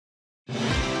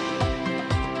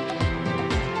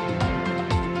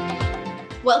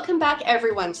Welcome back,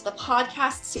 everyone, to the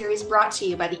podcast series brought to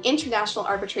you by the International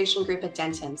Arbitration Group at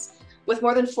Dentons. With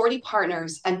more than 40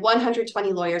 partners and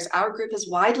 120 lawyers, our group is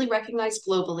widely recognized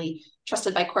globally,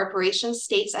 trusted by corporations,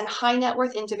 states, and high net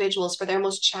worth individuals for their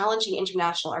most challenging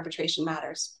international arbitration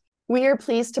matters. We are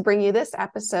pleased to bring you this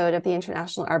episode of the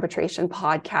International Arbitration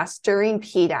Podcast during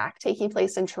PDAC, taking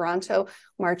place in Toronto,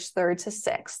 March 3rd to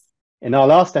 6th. In our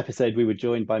last episode, we were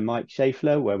joined by Mike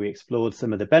Schaeffler, where we explored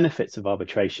some of the benefits of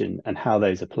arbitration and how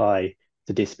those apply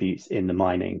to disputes in the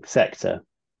mining sector.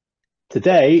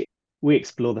 Today, we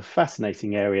explore the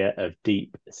fascinating area of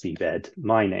deep seabed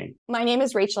mining. My name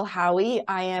is Rachel Howie.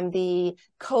 I am the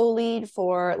co-lead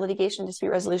for litigation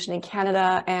dispute resolution in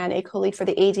Canada and a co-lead for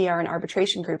the ADR and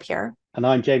arbitration group here. And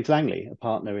I'm James Langley, a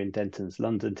partner in Dentons'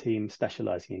 London team,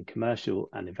 specialising in commercial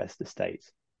and investor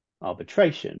states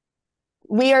arbitration.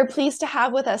 We are pleased to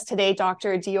have with us today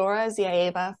Dr. Diora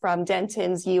Ziyaeva from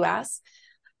Dentons US.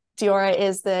 Diora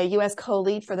is the US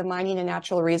co-lead for the mining and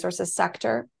natural resources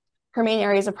sector. Her main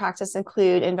areas of practice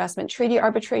include investment treaty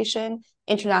arbitration,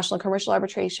 international commercial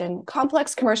arbitration,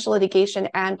 complex commercial litigation,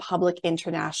 and public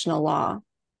international law.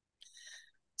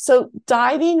 So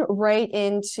diving right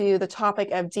into the topic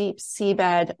of deep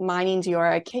seabed mining,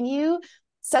 Diora, can you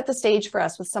set the stage for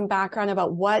us with some background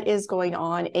about what is going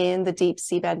on in the deep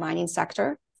seabed mining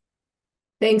sector?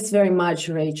 Thanks very much,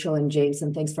 Rachel and James,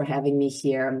 and thanks for having me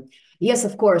here. Yes,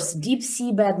 of course, deep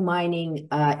seabed mining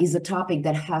is a topic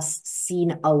that has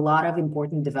seen a lot of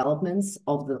important developments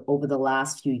over the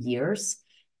last few years,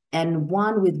 and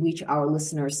one with which our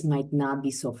listeners might not be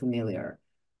so familiar.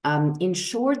 In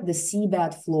short, the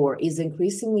seabed floor is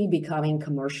increasingly becoming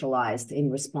commercialized in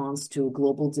response to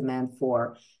global demand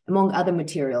for, among other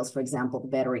materials, for example,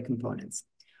 battery components.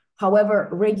 However,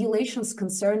 regulations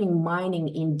concerning mining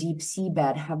in deep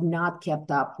seabed have not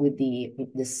kept up with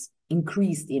this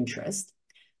increased interest.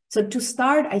 So to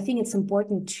start, I think it's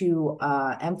important to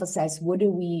emphasize what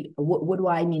do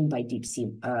I mean by deep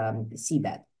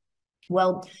seabed?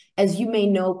 Well, as you may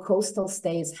know, coastal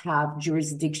states have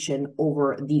jurisdiction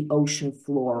over the ocean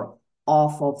floor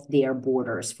off of their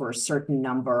borders for a certain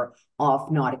number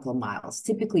of nautical miles,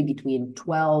 typically between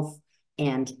 12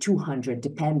 and 200,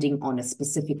 depending on a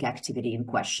specific activity in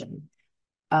question.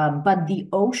 But the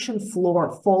ocean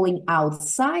floor falling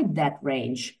outside that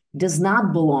range does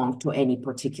not belong to any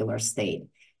particular state.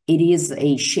 It is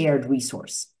a shared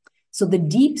resource. So the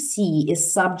deep sea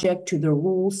is subject to the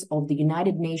rules of the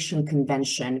United Nations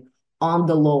Convention on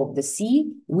the Law of the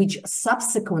Sea, which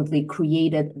subsequently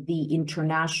created the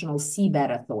International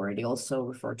Seabed Authority, also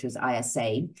referred to as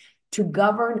ISA, to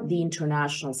govern the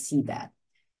international seabed.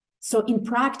 So in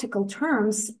practical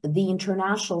terms, the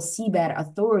International Seabed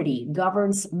Authority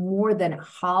governs more than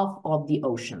half of the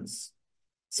oceans.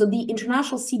 So the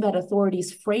International Seabed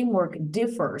Authority's framework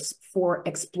differs for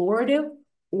explorative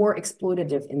or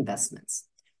exploitative investments.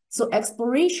 So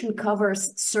exploration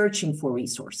covers searching for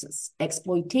resources.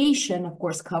 Exploitation, of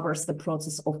course, covers the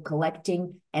process of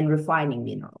collecting and refining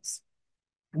minerals.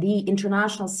 The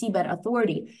International Seabed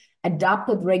Authority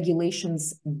adopted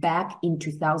regulations back in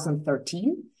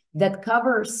 2013 that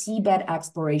cover seabed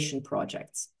exploration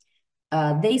projects.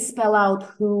 They spell out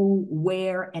who,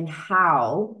 where, and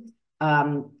how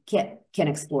can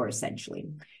explore, essentially.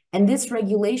 And these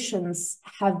regulations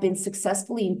have been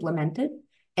successfully implemented.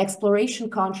 Exploration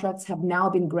contracts have now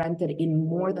been granted in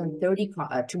more than 30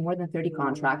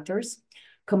 contractors,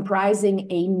 comprising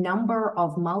a number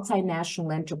of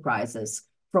multinational enterprises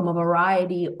from a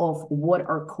variety of what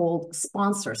are called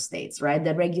sponsor states, right?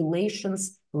 The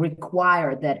regulations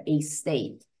require that a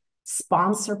state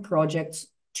sponsor projects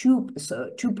to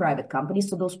private companies.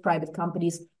 So those private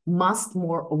companies must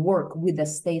work with a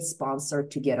state sponsor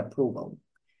to get approval.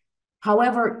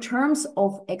 However, terms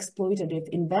of exploitative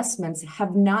investments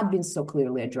have not been so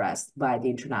clearly addressed by the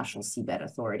International Seabed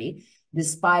Authority,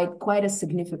 despite quite a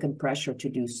significant pressure to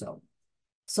do so.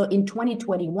 So in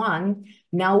 2021,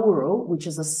 Nauru, which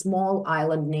is a small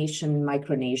island nation in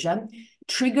Micronesia,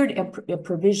 triggered a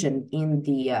provision in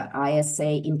the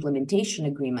ISA implementation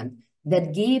agreement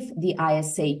that gave the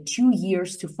ISA 2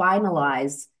 years to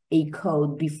finalize a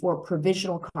code before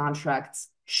provisional contracts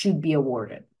should be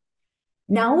awarded.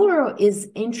 Nauru is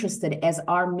interested, as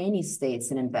are many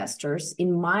states and investors,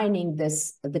 in mining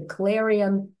the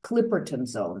Clarion-Clipperton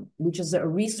zone, which is a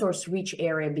resource-rich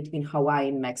area between Hawaii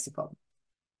and Mexico.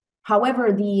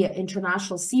 However, the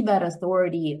International Seabed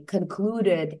Authority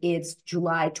concluded its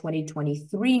July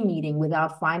 2023 meeting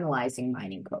without finalizing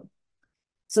mining code.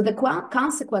 So the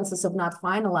consequences of not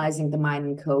finalizing the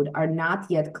mining code are not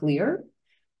yet clear,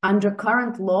 Under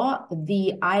current law,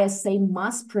 the ISA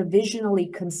must provisionally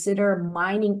consider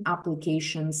mining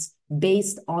applications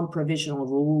based on provisional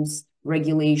rules,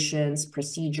 regulations,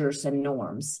 procedures, and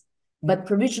norms. But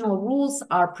provisional rules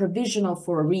are provisional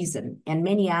for a reason, and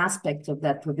many aspects of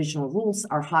that provisional rules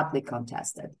are hotly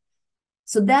contested.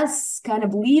 So that's kind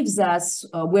of leaves us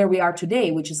where we are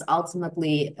today, which is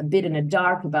ultimately a bit in the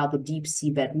dark about the deep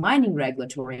seabed mining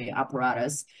regulatory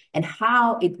apparatus and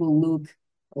how it will look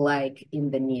like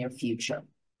in the near future.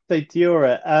 So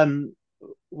Diora,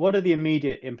 what are the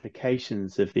immediate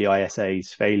implications of the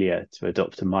ISA's failure to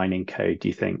adopt a mining code, do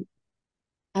you think?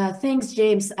 Thanks,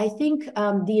 James. I think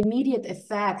the immediate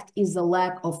effect is a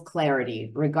lack of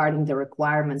clarity regarding the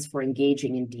requirements for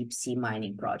engaging in deep sea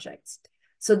mining projects.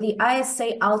 So the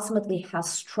ISA ultimately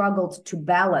has struggled to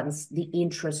balance the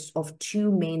interests of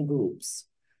two main groups.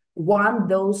 One,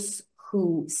 those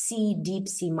who see deep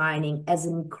sea mining as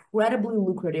an incredibly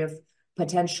lucrative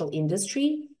potential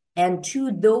industry, and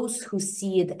two, those who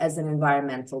see it as an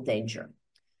environmental danger.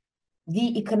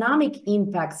 The economic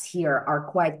impacts here are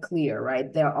quite clear,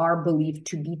 right? There are believed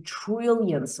to be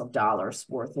trillions of dollars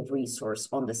worth of resource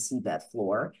on the seabed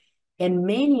floor, and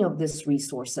many of these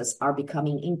resources are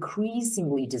becoming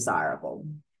increasingly desirable.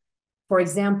 For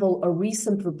example, a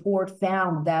recent report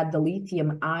found that the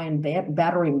lithium-ion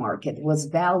battery market was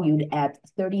valued at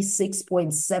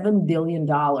 $36.7 billion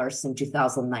in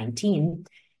 2019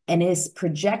 and is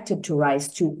projected to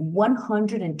rise to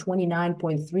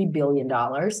 $129.3 billion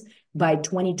by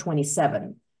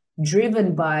 2027,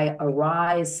 driven by a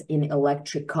rise in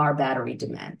electric car battery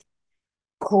demand.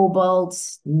 Cobalt,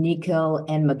 nickel,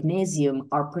 and magnesium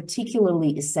are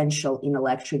particularly essential in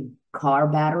electric car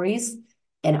batteries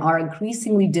and are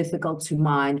increasingly difficult to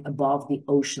mine above the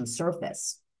ocean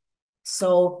surface.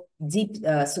 So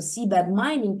seabed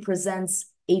mining presents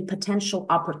a potential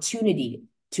opportunity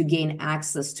to gain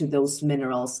access to those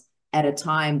minerals at a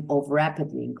time of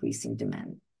rapidly increasing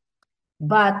demand.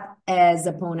 But as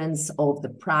opponents of the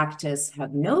practice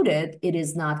have noted, it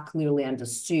is not clearly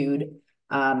understood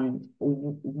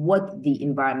what the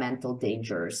environmental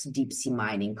dangers deep sea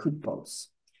mining could pose.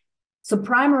 So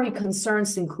primary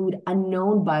concerns include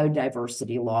unknown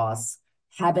biodiversity loss,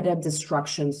 habitat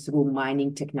destruction through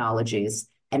mining technologies,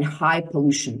 and high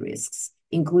pollution risks,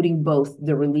 including both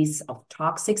the release of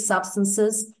toxic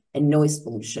substances and noise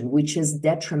pollution, which is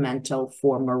detrimental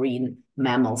for marine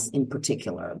mammals in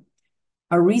particular.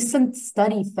 A recent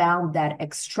study found that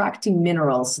extracting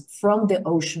minerals from the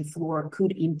ocean floor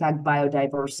could impact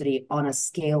biodiversity on a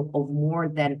scale of more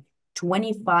than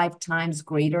 25 times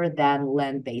greater than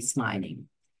land-based mining.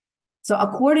 So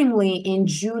accordingly, in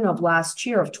June of last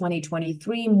year of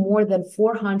 2023, more than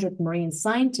 400 marine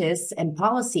scientists and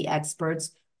policy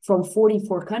experts from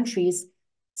 44 countries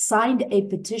signed a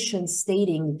petition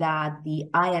stating that the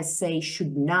ISA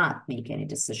should not make any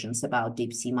decisions about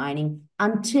deep sea mining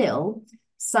until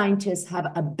scientists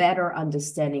have a better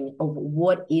understanding of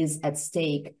what is at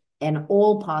stake and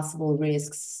all possible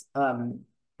risks are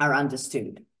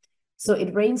understood. So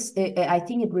I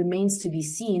think it remains to be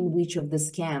seen which of the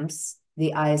camps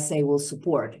the ISA will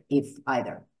support, if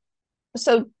either.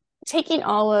 So taking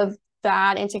all of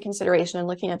that into consideration and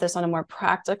looking at this on a more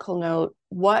practical note,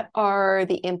 what are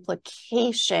the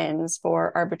implications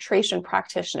for arbitration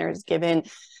practitioners given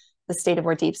the state of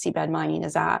where deep seabed mining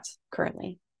is at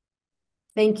currently?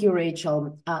 Thank you,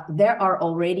 Rachel. There are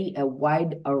already a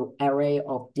wide array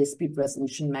of dispute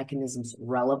resolution mechanisms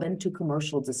relevant to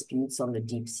commercial disputes on the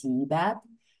deep seabed.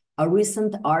 A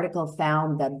recent article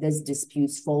found that these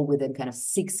disputes fall within kind of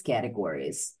 6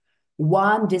 categories.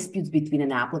 One, disputes between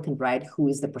an applicant, right, who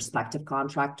is the prospective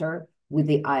contractor, with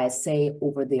the ISA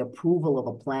over the approval of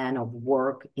a plan of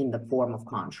work in the form of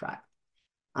contract.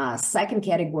 Second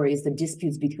category is the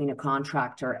disputes between a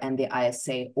contractor and the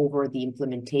ISA over the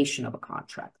implementation of a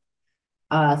contract.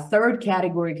 Third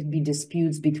category could be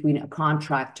disputes between a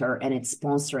contractor and its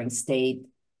sponsoring state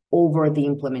over the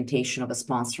implementation of a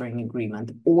sponsoring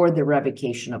agreement or the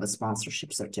revocation of a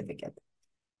sponsorship certificate.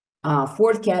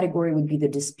 Fourth category would be the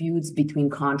disputes between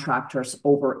contractors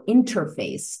over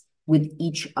interface with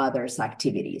each other's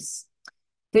activities.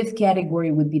 Fifth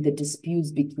category would be the disputes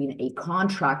between a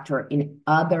contractor and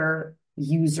other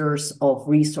users of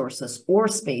resources or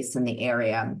space in the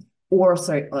area, or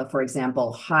for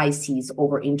example, high seas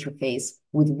over interface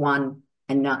with one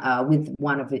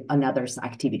of another's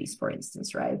activities, for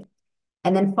instance, right?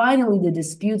 And then finally, the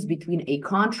disputes between a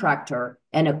contractor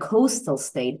and a coastal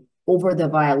state over the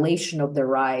violation of the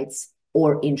rights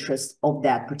or interests of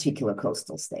that particular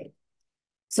coastal state.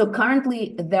 So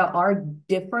currently, there are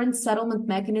different settlement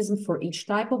mechanisms for each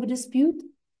type of a dispute.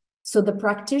 So the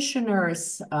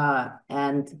practitioners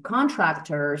and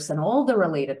contractors and all the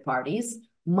related parties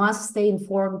must stay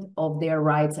informed of their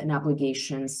rights and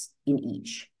obligations in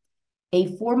each. A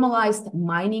formalized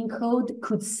mining code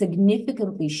could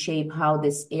significantly shape how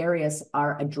these areas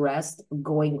are addressed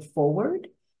going forward.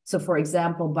 So, for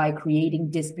example, by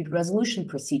creating dispute resolution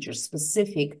procedures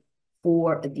specific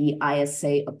for the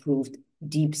ISA-approved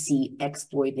deep-sea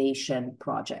exploitation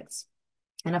projects.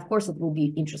 And of course, it will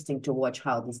be interesting to watch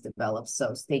how this develops,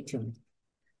 so stay tuned.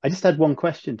 I just had one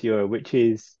question, Diora, which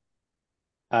is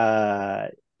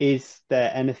there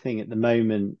anything at the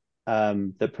moment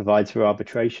that provides for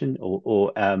arbitration,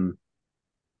 or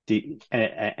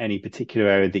any particular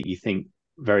area that you think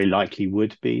very likely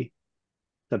would be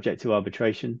subject to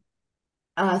arbitration?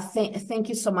 Thank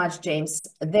you so much, James.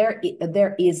 There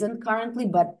isn't currently,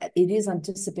 but it is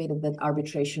anticipated that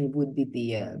arbitration would be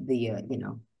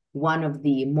the one of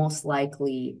the most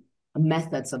likely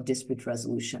methods of dispute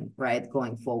resolution, right,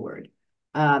 going forward,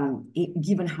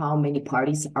 given how many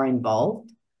parties are involved.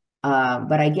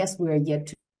 But I guess we're yet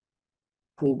to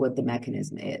see what the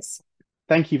mechanism is.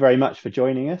 Thank you very much for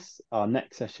joining us. Our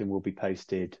next session will be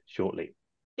posted shortly.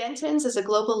 Dentons is a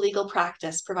global legal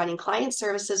practice providing client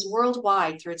services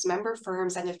worldwide through its member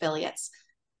firms and affiliates.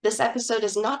 This episode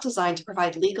is not designed to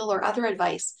provide legal or other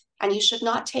advice, and you should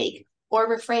not take or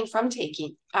refrain from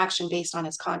taking action based on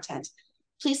its content.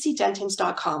 Please see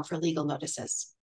Dentons.com for legal notices.